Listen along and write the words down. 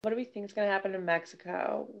What do we think is going to happen in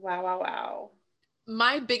Mexico? Wow, wow, wow.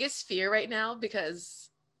 My biggest fear right now, because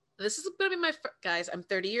this is going to be guys, I'm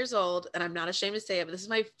 30 years old and I'm not ashamed to say it, but this is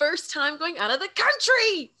my first time going out of the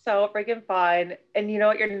country. So freaking fun. And you know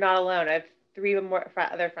what? You're not alone. I have three more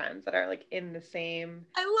other friends that are like in the same.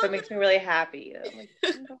 I So it love makes me really happy. I'm like,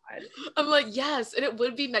 it. oh God. I'm like, yes. And it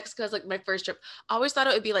would be Mexico as like my first trip. I always thought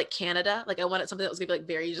it would be like Canada. Like I wanted something that was gonna be like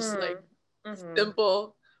very just like Mm-hmm.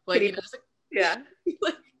 simple. Like, Kiddie you know, pool. just like, Yeah.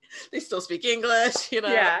 like they still speak English, you know,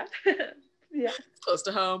 Yeah. Yeah. it's close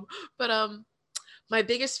to home. But my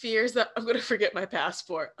biggest fear is that I'm gonna forget my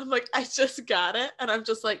passport. I'm like, I just got it. And I'm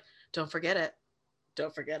just like, don't forget it.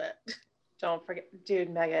 Don't forget it. Don't forget, dude,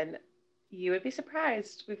 Megan, you would be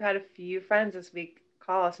surprised. We've had a few friends this week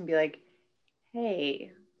call us and be like,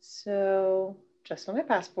 hey, so just on my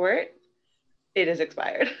passport, it is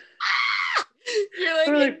expired. You're like,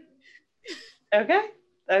 We're like, okay,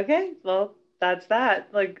 okay, well, that's that.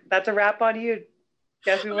 Like, that's a wrap on you.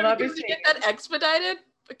 Guess we I'm will gonna not be get to seeing get you. that expedited.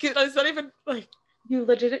 It's not even like You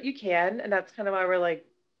legit, you can, and that's kind of why we're like,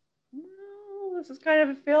 no, this is kind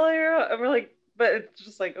of a failure. And we're like, but it's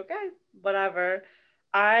just like, okay, whatever.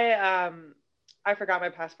 I um I forgot my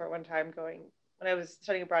passport one time going when I was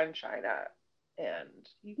studying abroad in China, and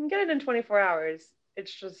you can get it in 24 hours.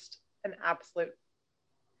 It's just an absolute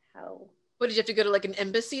hell. what did you have to go to like an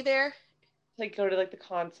embassy there? Like go to like the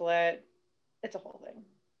consulate. It's a whole thing.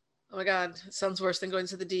 Oh my god, it sounds worse than going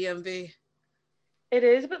to the DMV. It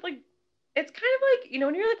is, but like it's kind of like,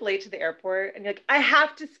 when you're like late to the airport and you're like, I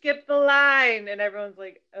have to skip the line, and everyone's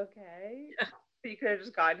like, okay, but you could have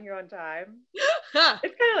just gotten here on time.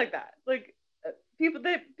 It's kind of like that. Like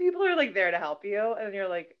people are like there to help you, and you're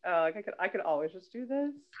like, oh, like I could always just do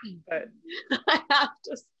this, but I have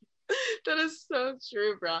to. That is so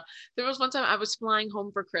true, bro. There was one time I was flying home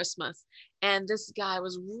for Christmas, and this guy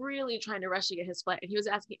was really trying to rush to get his flight, and he was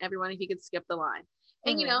asking everyone if he could skip the line.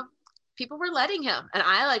 And you mhm. know, people were letting him, and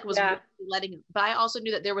I like was Yeah. really letting him. But I also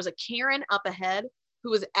knew that there was a Karen up ahead who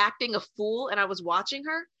was acting a fool, and I was watching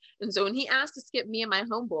her. And so when he asked to skip me and my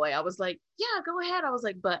homeboy, I was like, "Yeah, go ahead." I was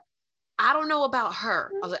like, "But I don't know about her."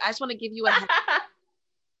 I was like, "I just want to give you a head."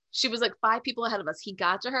 She was like 5 people ahead of us. He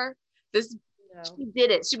got to her. This No. She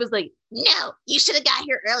did it. She was like, "No, you should have got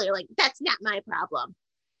here earlier. Like, that's not my problem."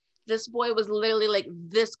 This boy was literally like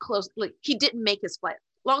this close. Like, he didn't make his flight.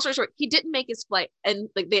 Long story short, he didn't make his flight, and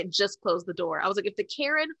like they had just closed the door. I was like, if the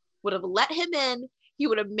Karen would have let him in, he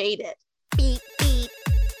would have made it. Beep beep.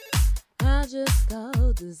 I just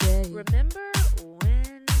called to say. Remember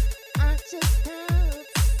when? I just called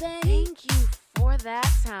to say. Thank you for that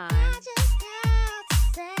time. I just called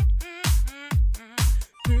to say.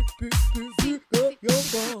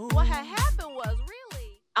 What had happened was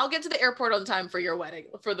really. I'll get to the airport on time for your wedding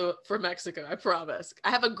for Mexico. I promise.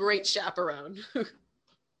 I have a great chaperone.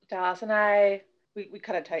 Dallas and I, we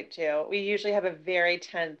cut it tight too. We usually have a very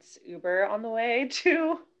tense Uber on the way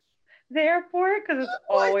to the airport because it's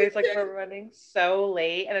Why always like did we're running so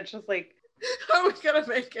late, and it's just like, How are we gonna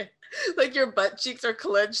make it? Like your butt cheeks are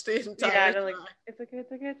clenched the yeah, entire and I'm like, time. it's okay,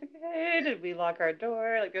 it's okay, it's okay. Did we lock our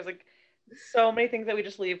door? Like there's like so many things that we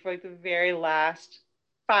just leave for like the very last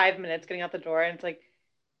 5 minutes getting out the door, and it's like,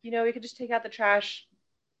 we could just take out the trash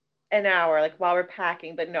an hour, like while we're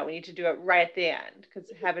packing, but no, we need to do it right at the end because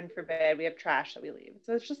heaven forbid we have trash that we leave.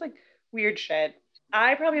 So it's just like weird shit.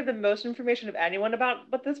 I probably have the most information of anyone about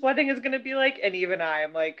what this wedding is going to be like, and even I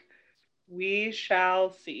am like, we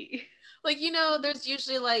shall see. Like, there's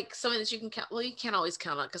usually like something that you can count. Well, you can't always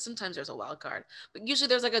count on because sometimes there's a wild card, but usually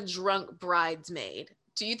there's like a drunk bridesmaid.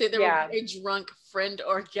 Do you think there will be Yeah. a drunk friend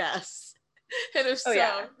or guest? And if Oh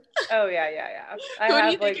yeah. so, Oh yeah, yeah, yeah. I who do you have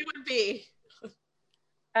think like it would be?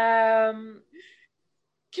 um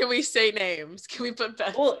Can we say names? Can we put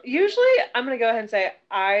bets? well, usually I'm gonna go ahead and say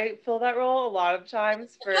I fill that role a lot of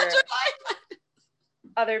times That's for what I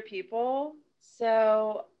other people.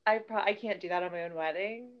 So I can't do that on my own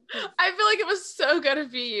wedding because I feel like it was so gonna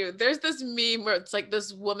be you. There's this meme where it's like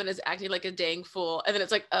this woman is acting like a dang fool, and then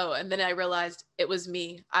it's like, oh, and then I realized it was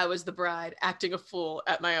me. I was the bride acting a fool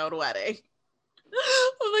at my own wedding.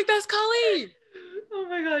 I'm like, that's Colleen. oh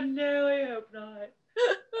my god, no, I hope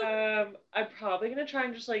not. I'm probably gonna try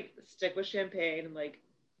and just like stick with champagne and like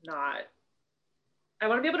not. I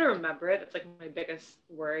want to be able to remember it. It's like my biggest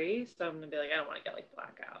worry. So I'm gonna be like, I don't want to get like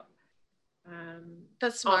blackout.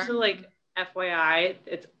 That's smart. Also, like FYI,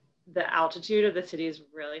 it's the altitude of the city is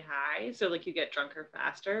really high, so like you get drunker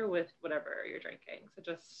faster with whatever you're drinking. So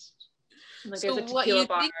just like there's So a what tequila you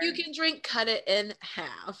bar. think you can drink, cut it in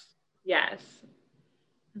half. Yes.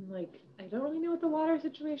 I'm like, I don't really know what the water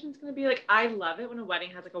situation is going to be. Like, I love it when a wedding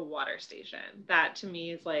has like a water station. That to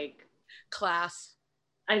me is like, Class.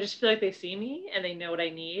 I just feel like they see me and they know what I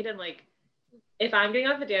need. And like, if I'm getting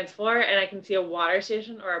off the dance floor and I can see a water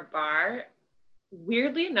station or a bar,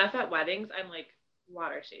 weirdly enough, at weddings, I'm like,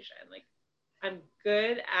 water station. Like, I'm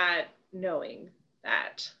good at knowing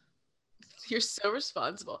that. You're so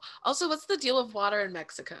responsible. Also, what's the deal with water in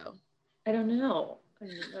Mexico? I don't know. I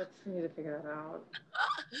need to figure that out.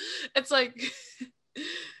 It's like,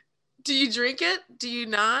 do you drink it? Do you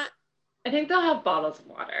not? I think they'll have bottles of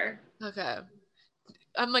water. Okay.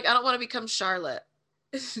 I'm like, I don't want to become Charlotte.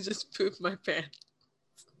 Just poop my pants.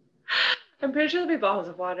 I'm pretty sure there'll be bottles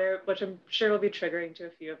of water, which I'm sure will be triggering to a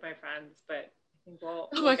few of my friends, but I think Oh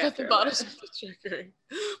we'll my get god, the through bottles it. are triggering.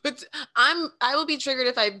 But I will be triggered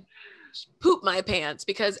if I poop my pants,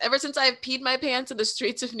 because ever since I've peed my pants in the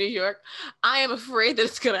streets of New York, I am afraid that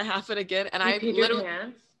it's gonna happen again. And You I peed your literally,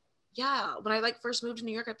 pants? yeah, when I like first moved to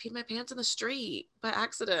New York, I peed my pants in the street by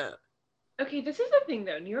accident. Okay, this is the thing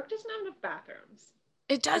though. New York doesn't have enough bathrooms.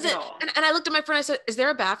 It Like at doesn't. all. And I looked at my friend, I said, is there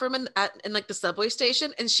a bathroom in like the subway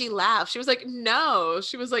station? And she laughed. She was like, no.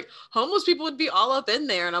 She was like, homeless people would be all up in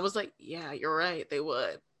there. And I was like, yeah, you're right. They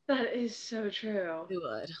would. That is so true. They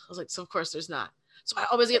would. I was like, so of course there's not. So I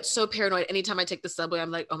always get so paranoid anytime I take the subway.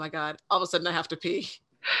 I'm like, oh my God, all of a sudden I have to pee.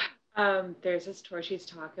 There's this Torchy's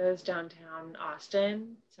Tacos downtown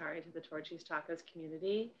Austin. Sorry to the Torchy's Tacos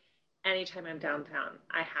community. Anytime I'm downtown,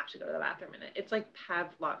 I have to go to the bathroom in it. It's like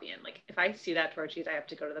Pavlovian. Like if I see that Torchy's, I have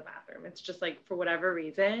to go to the bathroom. It's just like for whatever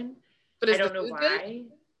reason. But I is the don't know food good? why.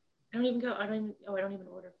 I don't even go. I don't even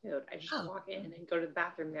order food. I just walk in and go to the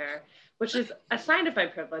bathroom there, which is a sign of my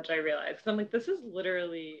privilege, I realize. Because I'm like, this is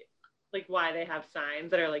literally like why they have signs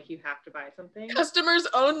that are like, you have to buy something. Customers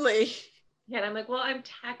only. Yeah, and I'm like, well, I'm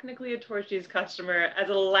technically a Torchy's customer as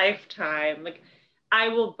a lifetime. Like, I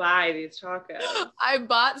will buy these tacos. I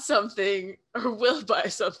bought something or will buy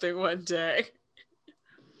something one day.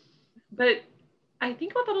 But I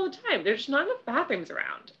think about that all the time. There's not enough bathrooms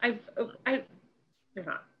around. They're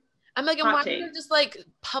not. I'm like, and Hot why are take. there just like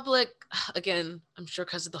public, again, I'm sure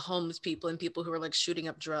because of the homeless people and people who are like shooting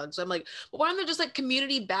up drugs. I'm like, well, why aren't there just like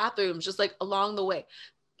community bathrooms just like along the way?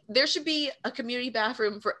 There should be a community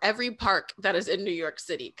bathroom for every park that is in New York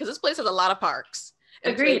City, because this place has a lot of parks.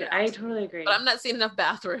 Agreed. I totally agree. But I'm not seeing enough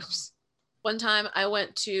bathrooms. One time I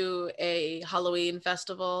went to a Halloween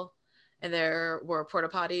festival and there were porta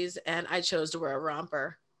potties and I chose to wear a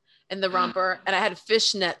romper. And the romper, and I had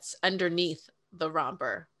fishnets underneath the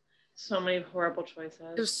romper. So many horrible choices.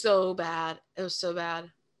 It was so bad. It was so bad.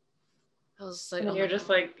 I was like, and you're just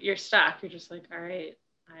like, you're stuck. You're just like, all right,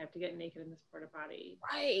 I have to get naked in this porta potty.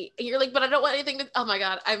 Right. And you're like, but I don't want anything to, oh my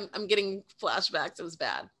God, I'm getting flashbacks. It was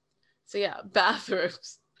bad. So yeah,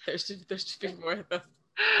 bathrooms. There should be more of them.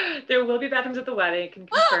 There will be bathrooms at the wedding, can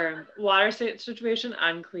confirm. Water situation,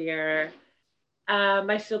 unclear.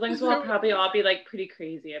 My siblings will probably all be like pretty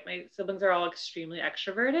crazy. My siblings are all extremely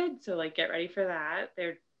extroverted, so like get ready for that.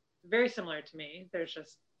 They're very similar to me. There's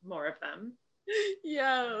just more of them.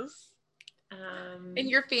 Yes. In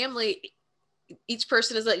your family, each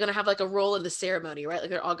person is like going to have like a role in the ceremony, right? Like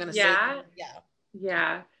they're all going to say,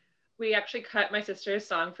 yeah. We actually cut my sister's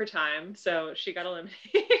song for time, so she got eliminated.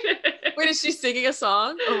 Wait, is she singing a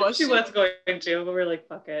song, or was she? She was going to, but we're like,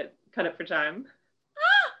 fuck it, cut it for time.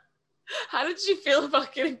 How did she feel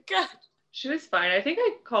about getting cut? She was fine. I think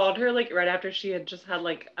I called her like right after she had just had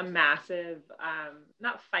like a massive,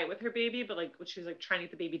 not fight with her baby, but like she was like trying to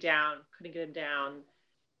get the baby down, couldn't get him down.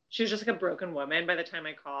 She was just like a broken woman by the time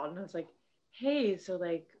I called, and I was like, hey, so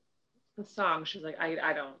like the song. She was like,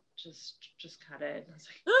 I don't, just cut it. And I was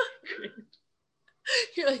like, great.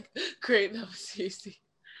 You're like, great, that was easy.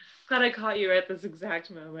 Glad I caught you at this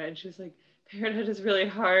exact moment. And she was like, parenthood is really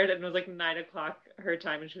hard. And it was like 9:00 her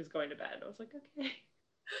time and she was going to bed. I was like, okay.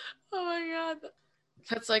 Oh my God.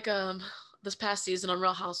 That's like this past season on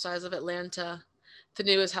Real Housewives of Atlanta, the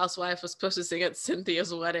newest housewife was supposed to sing at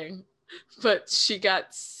Cynthia's wedding, but she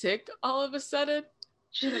got sick all of a sudden.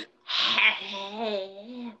 She was like,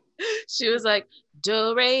 hey. She was like,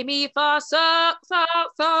 do, re, mi, fa, so, so,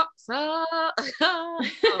 so, so.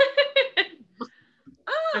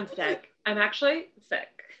 I'm sick. I'm actually sick.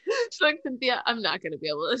 She's like, Cynthia, I'm not going to be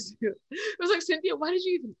able to do it. It was like, Cynthia, why did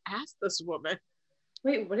you even ask this woman?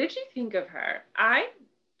 Wait, what did you think of her? I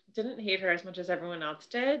didn't hate her as much as everyone else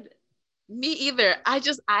did. Me either. I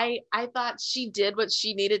thought she did what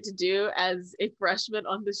she needed to do as a freshman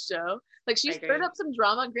on the show. Like she stirred up some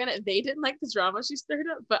drama. Granted, they didn't like the drama she stirred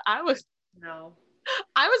up, but I was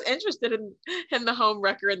interested in the home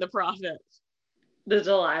wrecker and the prophet. The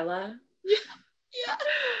Delilah. Yeah.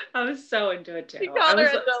 I was so into it too. She called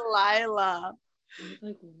her Delilah. I was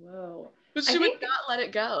like, whoa. But she would not let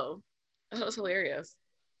it go. That was hilarious.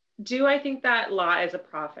 Do I think that law is a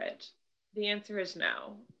prophet? The answer is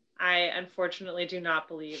no. I unfortunately do not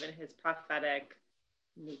believe in his prophetic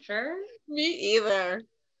nature. Me either.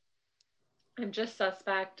 I'm just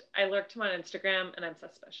suspect. I lurked him on Instagram and I'm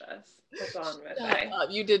suspicious. That's all I'm going to say.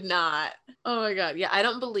 You did not. Oh my God. Yeah, I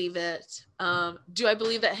don't believe it. Do I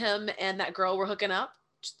believe that him and that girl were hooking up?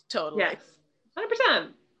 Totally. Yes. 100%.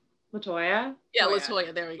 LaToya? Yeah,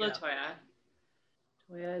 LaToya. There we go.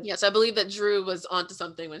 LaToya. Yes, I believe that Drew was onto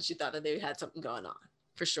something when she thought that they had something going on.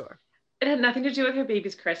 For sure. It had nothing to do with her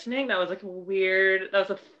baby's christening. That was like that was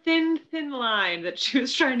a thin line that she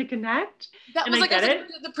was trying to connect. That was like,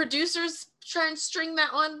 the producers try and string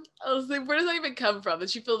that one. I was like, where does that even come from?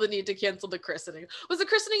 Did she feel the need to cancel the christening? Was the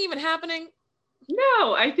christening even happening?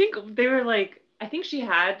 No, I think they were like, I think she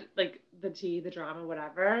had like the tea, the drama,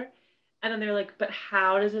 whatever. And then they were like, but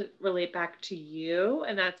how does it relate back to you?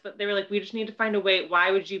 And that's what they were like, we just need to find a way.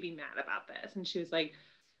 Why would you be mad about this? And she was like,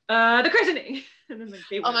 the christening. And then like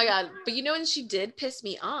oh my God. But you know, when she did piss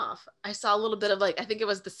me off, I saw a little bit of like, I think it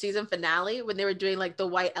was the season finale when they were doing like the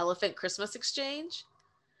white elephant Christmas exchange.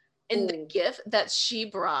 And the gift that she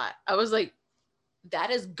brought, I was like, that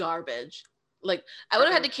is garbage. Like, I would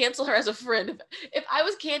have had to cancel her as a friend. If I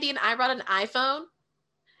was Candy and I brought an iPhone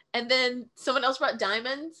and then someone else brought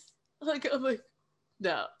diamonds, like, I'm like,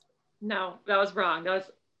 no. No, that was wrong. That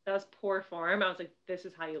was poor form. I was like, this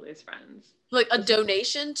is how you lose friends. Like a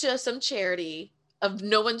donation to some charity of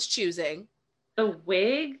no one's choosing. The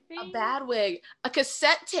wig thing? A bad wig. A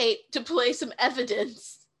cassette tape to play some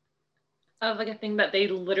evidence. Of like a thing that they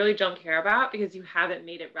literally don't care about because you haven't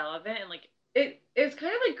made it relevant. And like, it's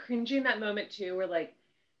kind of like cringy in that moment too, where like,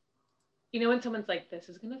 you know, when someone's like, this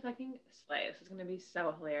is going to fucking slay. This is going to be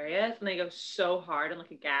so hilarious. And they go so hard on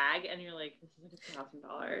like a gag. And you're like, this is like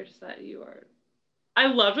 $1,000 that you are. I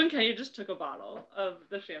loved when Kenya just took a bottle of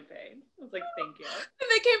the champagne. I was like, thank you. And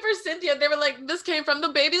they came for Cynthia. They were like, this came from the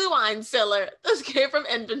baby wine cellar. This came from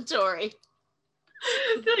inventory.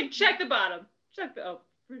 They're like, check the bottom. Check the,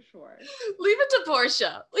 for sure. Leave it to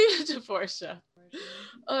Portia. Leave it to Portia.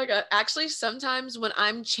 Oh my God. Actually, sometimes when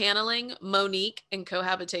I'm channeling Monique in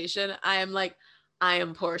cohabitation, I am like, I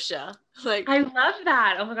am Portia. Like, I love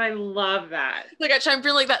that. Oh my God, I love that. Like, I try and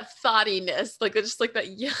bring like that thoughtiness, like just like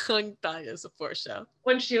that young thoughtiness of Portia.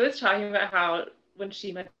 When she was talking about how when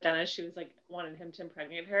she met Dennis, she was like wanted him to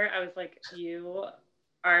impregnate her. I was like, you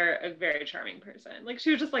are a very charming person. Like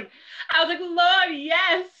she was just like, I was like, Lord,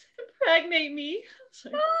 yes, impregnate me.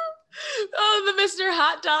 Like, oh, the Mr.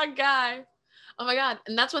 Hot Dog guy. Oh my God.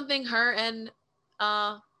 And that's one thing her and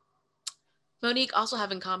Monique also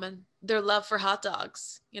have in common. Their love for hot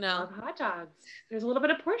dogs, you know. Love hot dogs. There's a little bit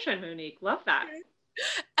of Portia and Monique. Love that.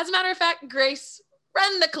 As a matter of fact, Grace,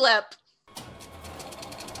 run the clip.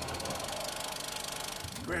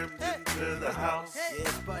 Crammed into the house,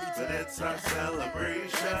 but it's our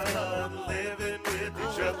celebration. Living with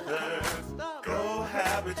each other,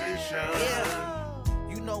 cohabitation.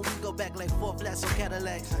 You know we go back like 4 flats on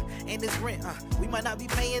Cadillacs. And it's rent, we might not be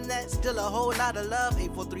paying that. Still a whole lot of love.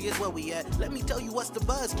 843 is where we at. Let me tell you what's the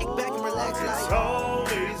buzz. Kick back and relax. It's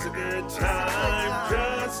always a good time,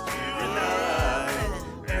 just you and I.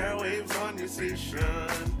 Airwaves on your station,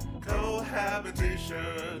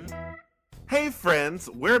 cohabitation. Hey friends,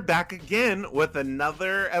 we're back again with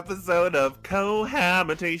another episode of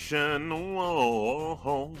Cohabitation.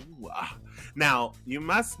 Whoa. Now, you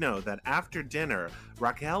must know that after dinner,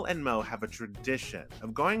 Raquel and Mo have a tradition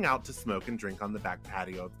of going out to smoke and drink on the back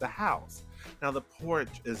patio of the house. Now, the porch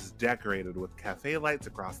is decorated with cafe lights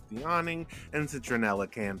across the awning and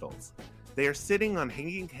citronella candles. They are sitting on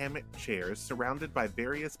hanging hammock chairs surrounded by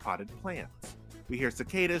various potted plants. We hear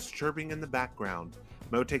cicadas chirping in the background.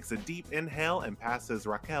 Mo takes a deep inhale and passes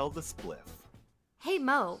Raquel the spliff. Hey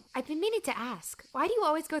Mo, I've been meaning to ask, why do you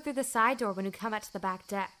always go through the side door when you come out to the back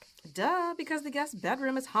deck? Duh, because the guest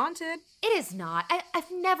bedroom is haunted. It is not.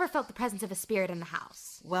 I've never felt the presence of a spirit in the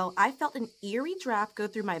house. Well, I felt an eerie draft go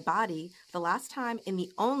through my body the last time and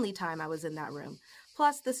the only time I was in that room.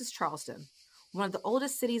 Plus, this is Charleston, one of the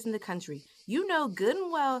oldest cities in the country. You know good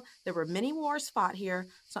and well there were many wars fought here,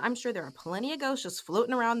 so I'm sure there are plenty of ghosts just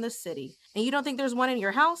floating around this city. And you don't think there's one in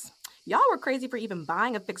your house? Y'all were crazy for even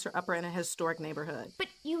buying a fixer-upper in a historic neighborhood. But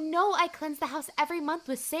you know I cleanse the house every month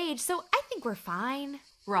with sage, so I think we're fine.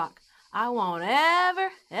 Rock, I won't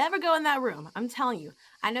ever go in that room. I'm telling you,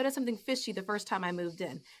 I noticed something fishy the first time I moved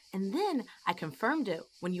in. And then I confirmed it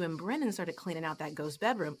when you and Brennan started cleaning out that guest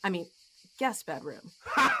bedroom.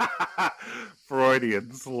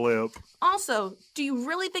 Freudian slip. Also, do you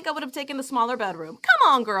really think I would have taken the smaller bedroom?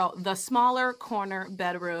 Come on, girl. The smaller corner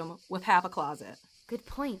bedroom with half a closet. Good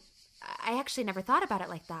point. I actually never thought about it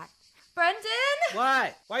like that. Brendan?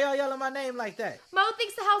 What? Why y'all yelling my name like that? Mo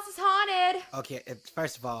thinks the house is haunted. Okay,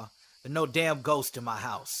 first of all, there's no damn ghost in my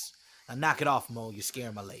house. Now knock it off, Mo. You're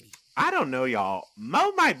scaring my lady. I don't know, y'all.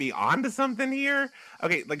 Mo might be onto something here.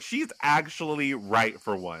 Okay, like she's actually right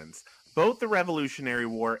for once. Both the Revolutionary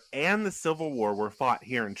War and the Civil War were fought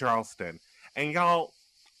here in Charleston. And y'all,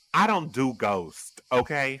 I don't do ghosts,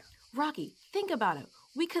 okay? Rocky, think about it.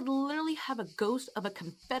 We could literally have a ghost of a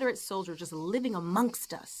Confederate soldier just living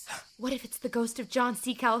amongst us. What if it's the ghost of John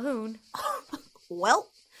C. Calhoun? Well,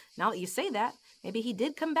 now that you say that, maybe he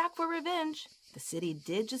did come back for revenge. The city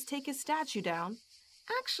did just take his statue down.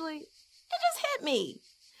 Actually, it just hit me.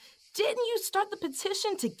 Didn't you start the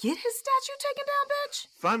petition to get his statue taken down, bitch?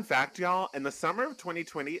 Fun fact, y'all, in the summer of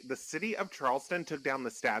 2020, the city of Charleston took down the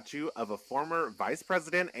statue of a former vice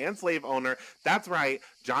president and slave owner. That's right,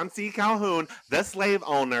 John C. Calhoun, the slave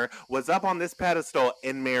owner, was up on this pedestal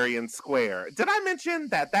in Marion Square. Did I mention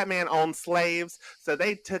that man owned slaves? So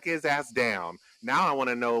they took his ass down. Now I want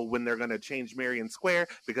to know when they're going to change Marion Square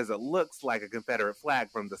because it looks like a Confederate flag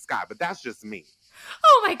from the sky, but that's just me.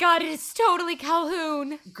 Oh my god, it is totally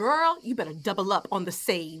Calhoun. Girl, you better double up on the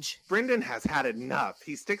sage. Brendan has had enough.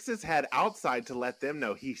 He sticks his head outside to let them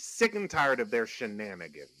know he's sick and tired of their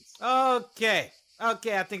shenanigans. Okay, I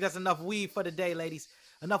think that's enough weed for the day, ladies.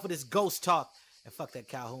 Enough of this ghost talk. And fuck that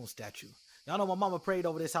Calhoun statue. Y'all know my mama prayed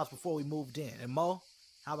over this house before we moved in. And Mo,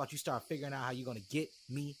 how about you start figuring out how you're gonna get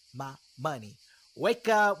me my money? Wake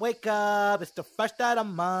up, it's the first of the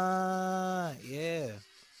month. Yeah,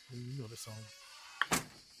 you know the song.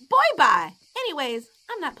 Boy, bye. Anyways,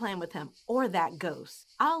 I'm not playing with him or that ghost.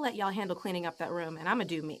 I'll let y'all handle cleaning up that room, and I'ma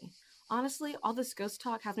do me. Honestly, all this ghost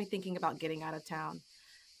talk has me thinking about getting out of town.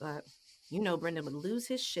 But you know Brendan would lose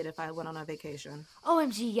his shit if I went on a vacation.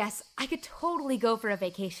 OMG, yes, I could totally go for a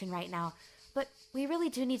vacation right now. But we really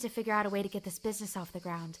do need to figure out a way to get this business off the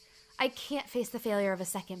ground. I can't face the failure of a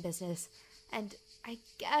second business. And I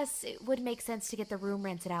guess it would make sense to get the room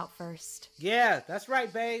rented out first. Yeah, that's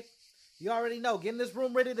right, babe. You already know, getting this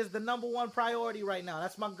room rented is the #1 priority right now.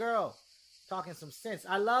 That's my girl. Talking some sense.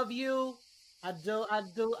 I love you. I do.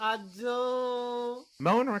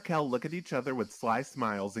 Mo and Raquel look at each other with sly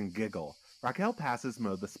smiles and giggle. Raquel passes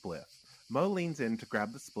Mo the spliff. Mo leans in to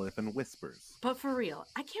grab the spliff and whispers. But for real,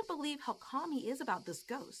 I can't believe how calm he is about this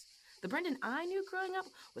ghost. The Brendan I knew growing up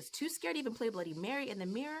was too scared to even play Bloody Mary in the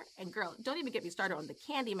mirror. And girl, don't even get me started on the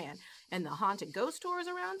Candyman and the haunted ghost tours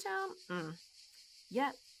around town.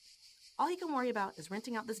 Yet, all he can worry about is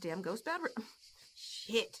renting out this damn ghost bedroom.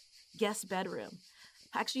 Shit. Guest bedroom.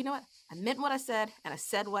 Actually, you know what? I meant what I said, and I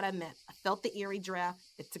said what I meant. I felt the eerie draft.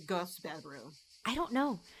 It's a ghost bedroom. I don't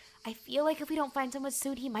know. I feel like if we don't find someone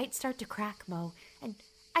soon, he might start to crack, Mo. And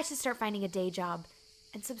I should start finding a day job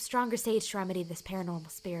and some stronger sage to remedy this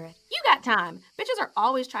paranormal spirit. You got time. Bitches are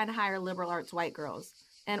always trying to hire liberal arts white girls.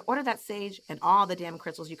 And order that sage and all the damn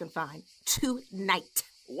crystals you can find tonight.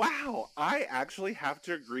 Wow, I actually have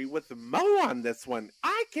to agree with Mo on this one.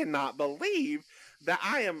 I cannot believe that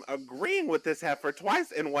I am agreeing with this heifer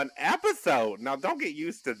twice in one episode. Now, don't get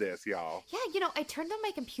used to this, y'all. Yeah, you know, I turned on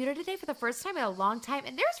my computer today for the first time in a long time,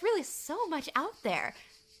 and there's really so much out there.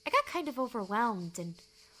 I got kind of overwhelmed, and,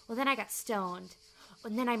 well, then I got stoned.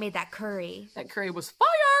 And then I made that curry. That curry was fire!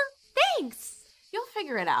 Thanks! You'll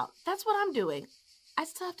figure it out. That's what I'm doing. I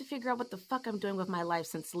still have to figure out what the fuck I'm doing with my life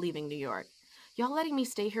since leaving New York. Y'all letting me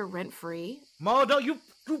stay here rent-free? Mo, don't you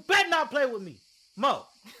better not play with me. Mo.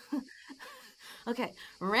 Okay,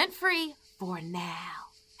 rent-free for now.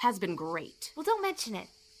 Has been great. Well, don't mention it.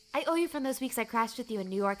 I owe you from those weeks I crashed with you in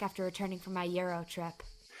New York after returning from my Euro trip.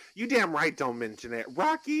 You damn right don't mention it.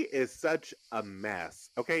 Rocky is such a mess,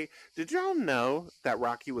 okay? Did y'all know that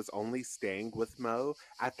Rocky was only staying with Mo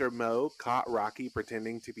after Mo caught Rocky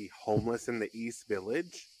pretending to be homeless in the East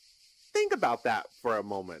Village? Think about that for a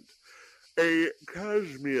moment. A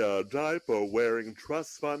cashmere diaper-wearing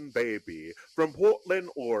trust fund baby from Portland,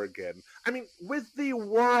 Oregon. I mean, with the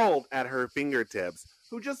world at her fingertips,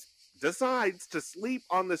 who just decides to sleep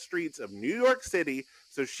on the streets of New York City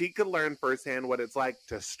so she could learn firsthand what it's like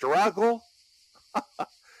to struggle.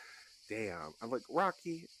 Damn, I'm like,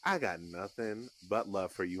 Rocky, I got nothing but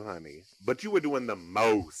love for you, honey. But you were doing the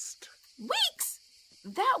most. Weeks!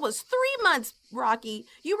 That was 3 months, Rocky.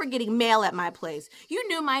 You were getting mail at my place. You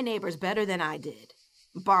knew my neighbors better than I did.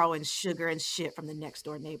 Borrowing sugar and shit from the next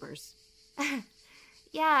door neighbors.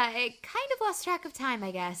 Yeah, I kind of lost track of time, I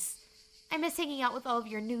guess. I miss hanging out with all of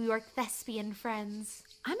your New York thespian friends.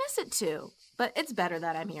 I miss it too, but it's better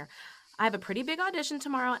that I'm here. I have a pretty big audition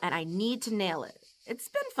tomorrow, and I need to nail it. It's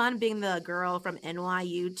been fun being the girl from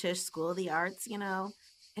NYU Tisch School of the Arts, you know.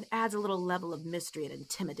 It adds a little level of mystery and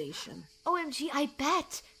intimidation. OMG, I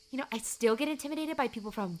bet. I still get intimidated by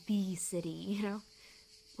people from the city,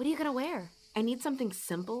 What are you gonna wear? I need something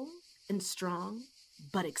simple and strong,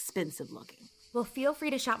 but expensive looking. Well, feel free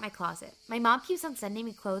to shop my closet. My mom keeps on sending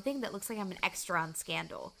me clothing that looks like I'm an extra on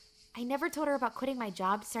Scandal. I never told her about quitting my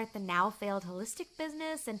job to start the now failed holistic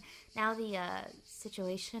business, and now the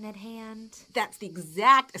situation at hand. That's the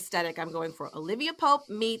exact aesthetic I'm going for. Olivia Pope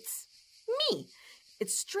meets me.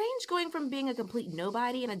 It's strange going from being a complete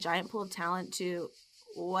nobody in a giant pool of talent to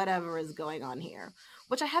whatever is going on here,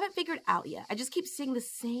 which I haven't figured out yet. I just keep seeing the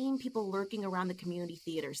same people lurking around the community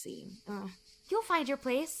theater scene. You'll find your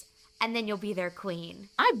place, and then you'll be their queen.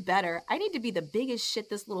 I better. I need to be the biggest shit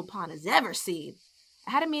this little pond has ever seen.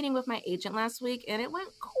 I had a meeting with my agent last week, and it went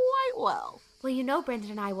quite well. Well,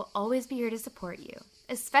 Brendan and I will always be here to support you,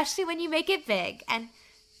 especially when you make it big. And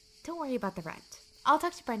don't worry about the rent. I'll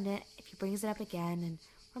talk to Brendan if he brings it up again and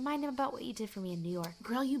remind him about what you did for me in New York.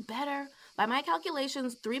 Girl, you better. By my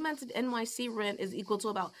calculations, 3 months of NYC rent is equal to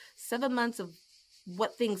about 7 months of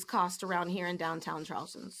what things cost around here in downtown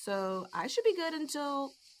Charleston. So I should be good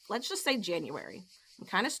until, let's just say, January. I'm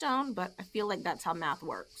kind of stoned, but I feel like that's how math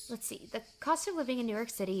works. Let's see. The cost of living in New York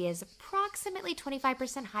City is approximately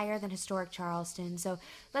 25% higher than historic Charleston. So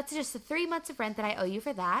that's just the 3 months of rent that I owe you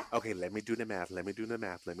for that. Okay, let me do the math.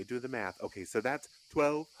 Okay, so that's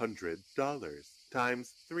 $1,200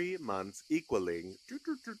 times 3 months equaling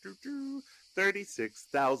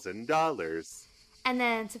 $36,000. And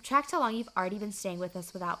then subtract how long you've already been staying with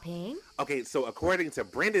us without paying. Okay, so according to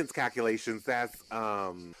Brendan's calculations, that's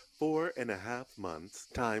 4.5 months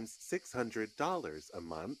times $600 a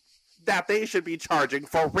month that they should be charging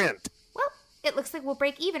for rent. Well, it looks like we'll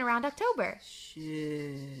break even around October.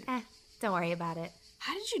 Shit. Don't worry about it.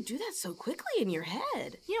 How did you do that so quickly in your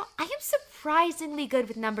head? I am surprisingly good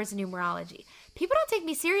with numbers and numerology. People don't take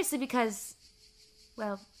me seriously because,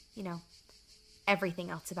 well, everything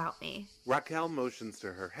else about me. Raquel motions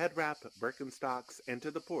to her head wrap, Birkenstocks, and to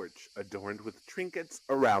the porch, adorned with trinkets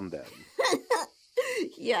around them.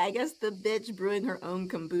 Yeah, I guess the bitch brewing her own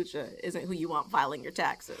kombucha isn't who you want filing your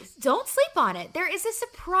taxes. Don't sleep on it. There is a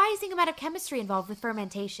surprising amount of chemistry involved with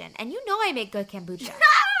fermentation, and I make good kombucha.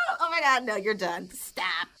 Oh my god, no, you're done.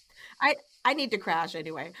 Stop. I need to crash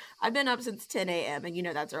anyway. I've been up since 10 a.m.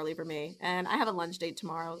 and that's early for me. And I have a lunch date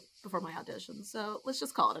tomorrow before my audition. So let's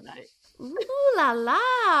just call it a night. Ooh la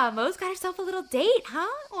la. Mo's got herself a little date, huh?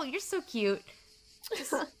 Oh, you're so cute.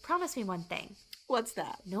 Just promise me one thing. What's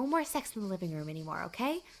that? No more sex in the living room anymore,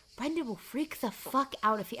 okay? Brendan will freak the fuck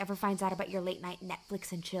out if he ever finds out about your late night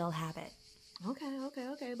Netflix and chill habit. Okay.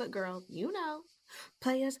 But girl,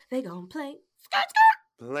 players, they gon' play.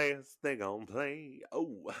 Players, they gon' play.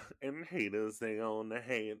 Oh, and haters, they gon'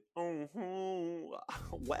 hate.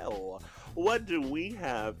 Well, what do we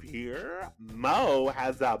have here? Mo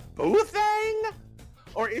has a boo thing?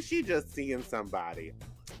 Or is she just seeing somebody?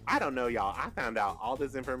 I don't know, y'all. I found out all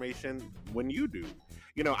this information when you do.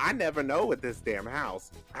 I never know with this damn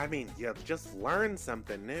house. I mean, you just learn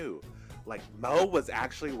something new. Like, Mo was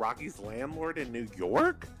actually Rocky's landlord in New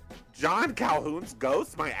York? John Calhoun's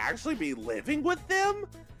ghost might actually be living with them?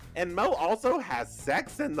 And Mo also has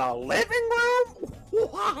sex in the living room?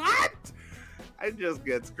 What? It just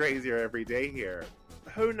gets crazier every day here.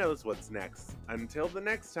 Who knows what's next? Until the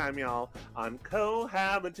next time, y'all, on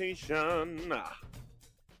Cohabitation.